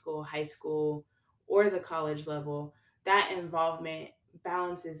 middle school, high school, or the college level, that involvement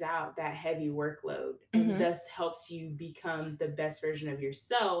balances out that heavy workload and thus helps you become the best version of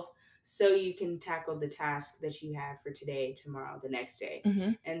yourself, so you can tackle the task that you have for today, tomorrow, the next day.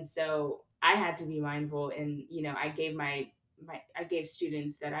 And so I had to be mindful, and I gave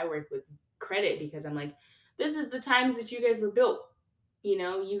students that I work with credit, because I'm like, this is the times that you guys were built.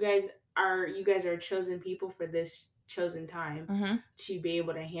 You guys are chosen people for this chosen time to be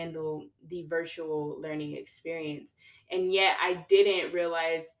able to handle the virtual learning experience. And yet I didn't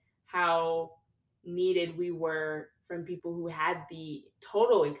realize how needed we were from people who had the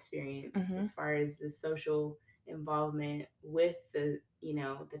total experience as far as the social involvement with the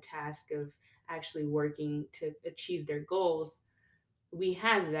task of actually working to achieve their goals. We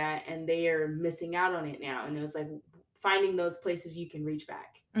have that, and they are missing out on it now. And it was like finding those places you can reach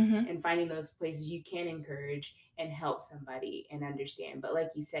back and finding those places you can encourage and help somebody and understand. But like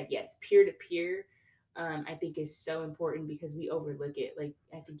you said, yes, peer to peer, I think is so important, because we overlook it. Like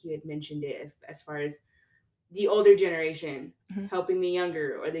I think you had mentioned it as far as the older generation helping the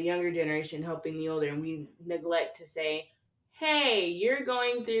younger, or the younger generation helping the older, and we neglect to say, hey, you're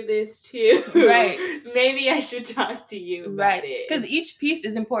going through this too. Right. Maybe I should talk to you about it. Because each piece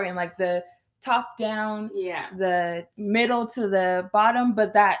is important, like the top down, the middle to the bottom,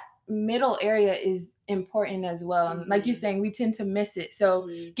 but that middle area is important as well. And like you're saying, we tend to miss it. So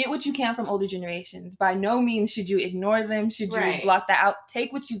get what you can from older generations. By no means should you ignore them, should you block that out.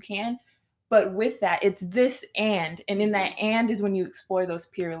 Take what you can. But with that, it's this and in that and is when you explore those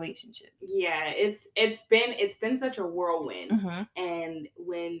peer relationships. Yeah, it's been such a whirlwind. And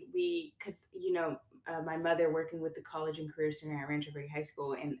when because my mother working with the College and Career Center at Rancho Verde High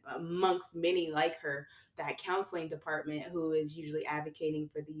School, and amongst many like her, that counseling department who is usually advocating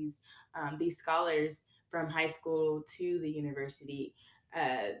for these scholars from high school to the university,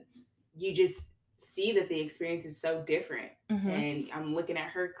 you just see that the experience is so different. And I'm looking at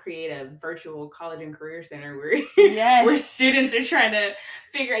her create a virtual College and Career Center where where students are trying to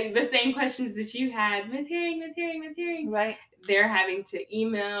figure out the same questions that you had. Miss Herring. Right. They're having to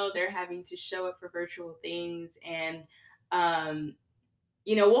email, they're having to show up for virtual things. And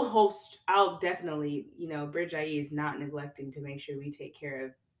we'll host, I'll definitely, Bridge IE is not neglecting to make sure we take care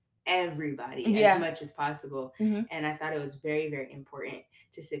of everybody as much as possible. And I thought it was very, very important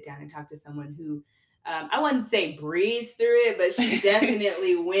to sit down and talk to someone who, I wouldn't say breezed through it, but she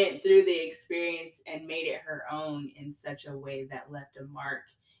definitely went through the experience and made it her own in such a way that left a mark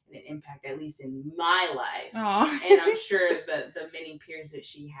and an impact, at least in my life. And I'm sure the many peers that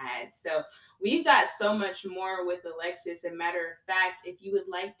she had. So we've got so much more with Alexsys. And matter of fact, if you would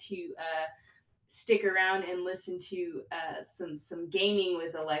like to stick around and listen to some gaming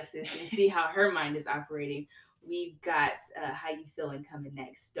with Alexsys and see how her mind is operating, we've got How You Feeling coming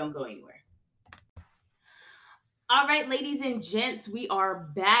next. Don't go anywhere. All right, ladies and gents, we are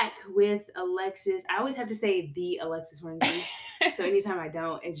back with Alexsys. I always have to say the Alexsys Hornsby. So anytime I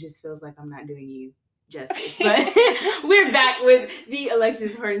don't, it just feels like I'm not doing you justice. But we're back with the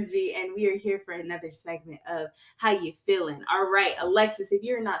Alexsys Hornsby, and we are here for another segment of How You Feeling. All right, Alexsys, if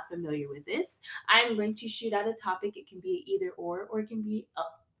you're not familiar with this, I'm going to shoot out a topic. It can be either or it can be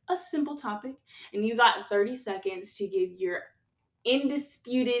a simple topic. And you got 30 seconds to give your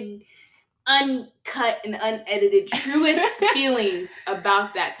indisputed, uncut and unedited truest feelings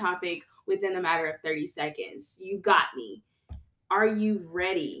about that topic within a matter of 30 seconds. You got me. Are you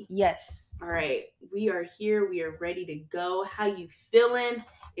ready? Yes. All right. We are here. We are ready to go. How You Feeling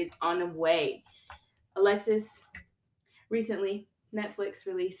is on the way. Alexsys, recently Netflix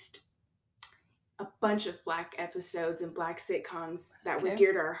released a bunch of Black episodes and Black sitcoms that were Okay.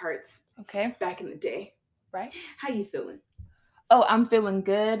 dear to our hearts Okay. back in the day. Right. How you feeling? Oh, I'm feeling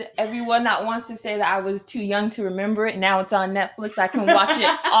good. Everyone that wants to say that I was too young to remember it, now it's on Netflix. I can watch it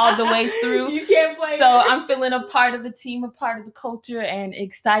all the way through. You can't play So it. I'm feeling a part of the team, a part of the culture, and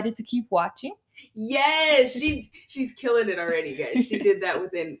excited to keep watching. Yes, she's killing it already, guys. She did that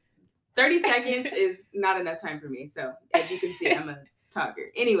within 30 seconds is not enough time for me. So as you can see, I'm a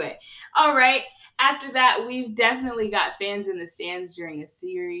talker. Anyway, all right. After that, we've definitely got fans in the stands during a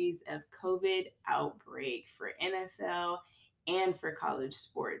series of COVID outbreak for NFL and for college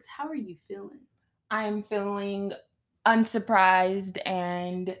sports. How are you feeling? I'm feeling unsurprised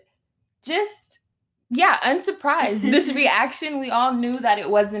and just, unsurprised. This reaction, we all knew that it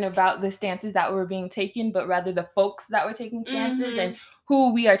wasn't about the stances that were being taken, but rather the folks that were taking stances and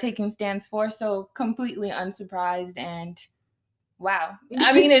who we are taking stands for. So completely unsurprised and wow.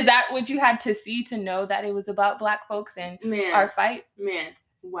 I mean, is that what you had to see to know that it was about Black folks and our fight? Man,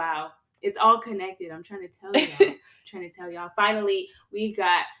 wow. It's all connected. I'm trying to tell y'all. Finally, we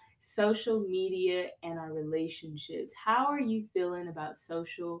got social media and our relationships. How are you feeling about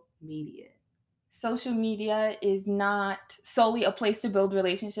social media? Social media is not solely a place to build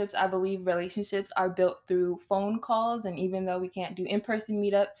relationships. I believe relationships are built through phone calls. And even though we can't do in-person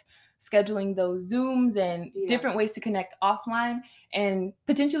meetups, scheduling those Zooms and different ways to connect offline and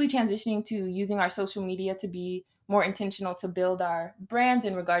potentially transitioning to using our social media to be more intentional to build our brands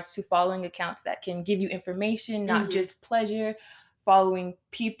in regards to following accounts that can give you information, not just pleasure, following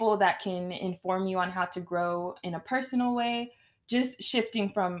people that can inform you on how to grow in a personal way. Just shifting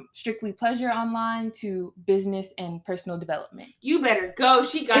from strictly pleasure online to business and personal development. You better go.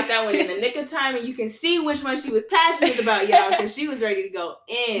 She got that one in the nick of time, and you can see which one she was passionate about, y'all, because she was ready to go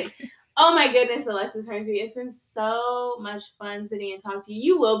in. Oh my goodness, Alexsys Hornsby. It's been so much fun sitting and talking to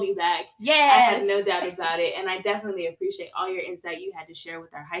you. You will be back. Yes. I have no doubt about it. And I definitely appreciate all your insight you had to share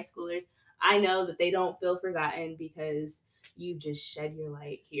with our high schoolers. I know that they don't feel forgotten because you just shed your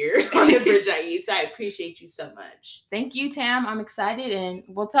light here on the Bridge IE. So I appreciate you so much. Thank you, Tam. I'm excited and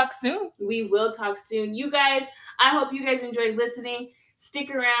we'll talk soon. We will talk soon. You guys, I hope you guys enjoyed listening. Stick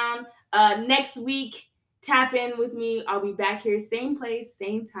around. Next week, tap in with me. I'll be back here, same place,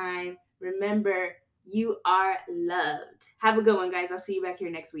 same time. Remember, you are loved. Have a good one, guys. I'll see you back here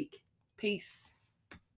next week. Peace.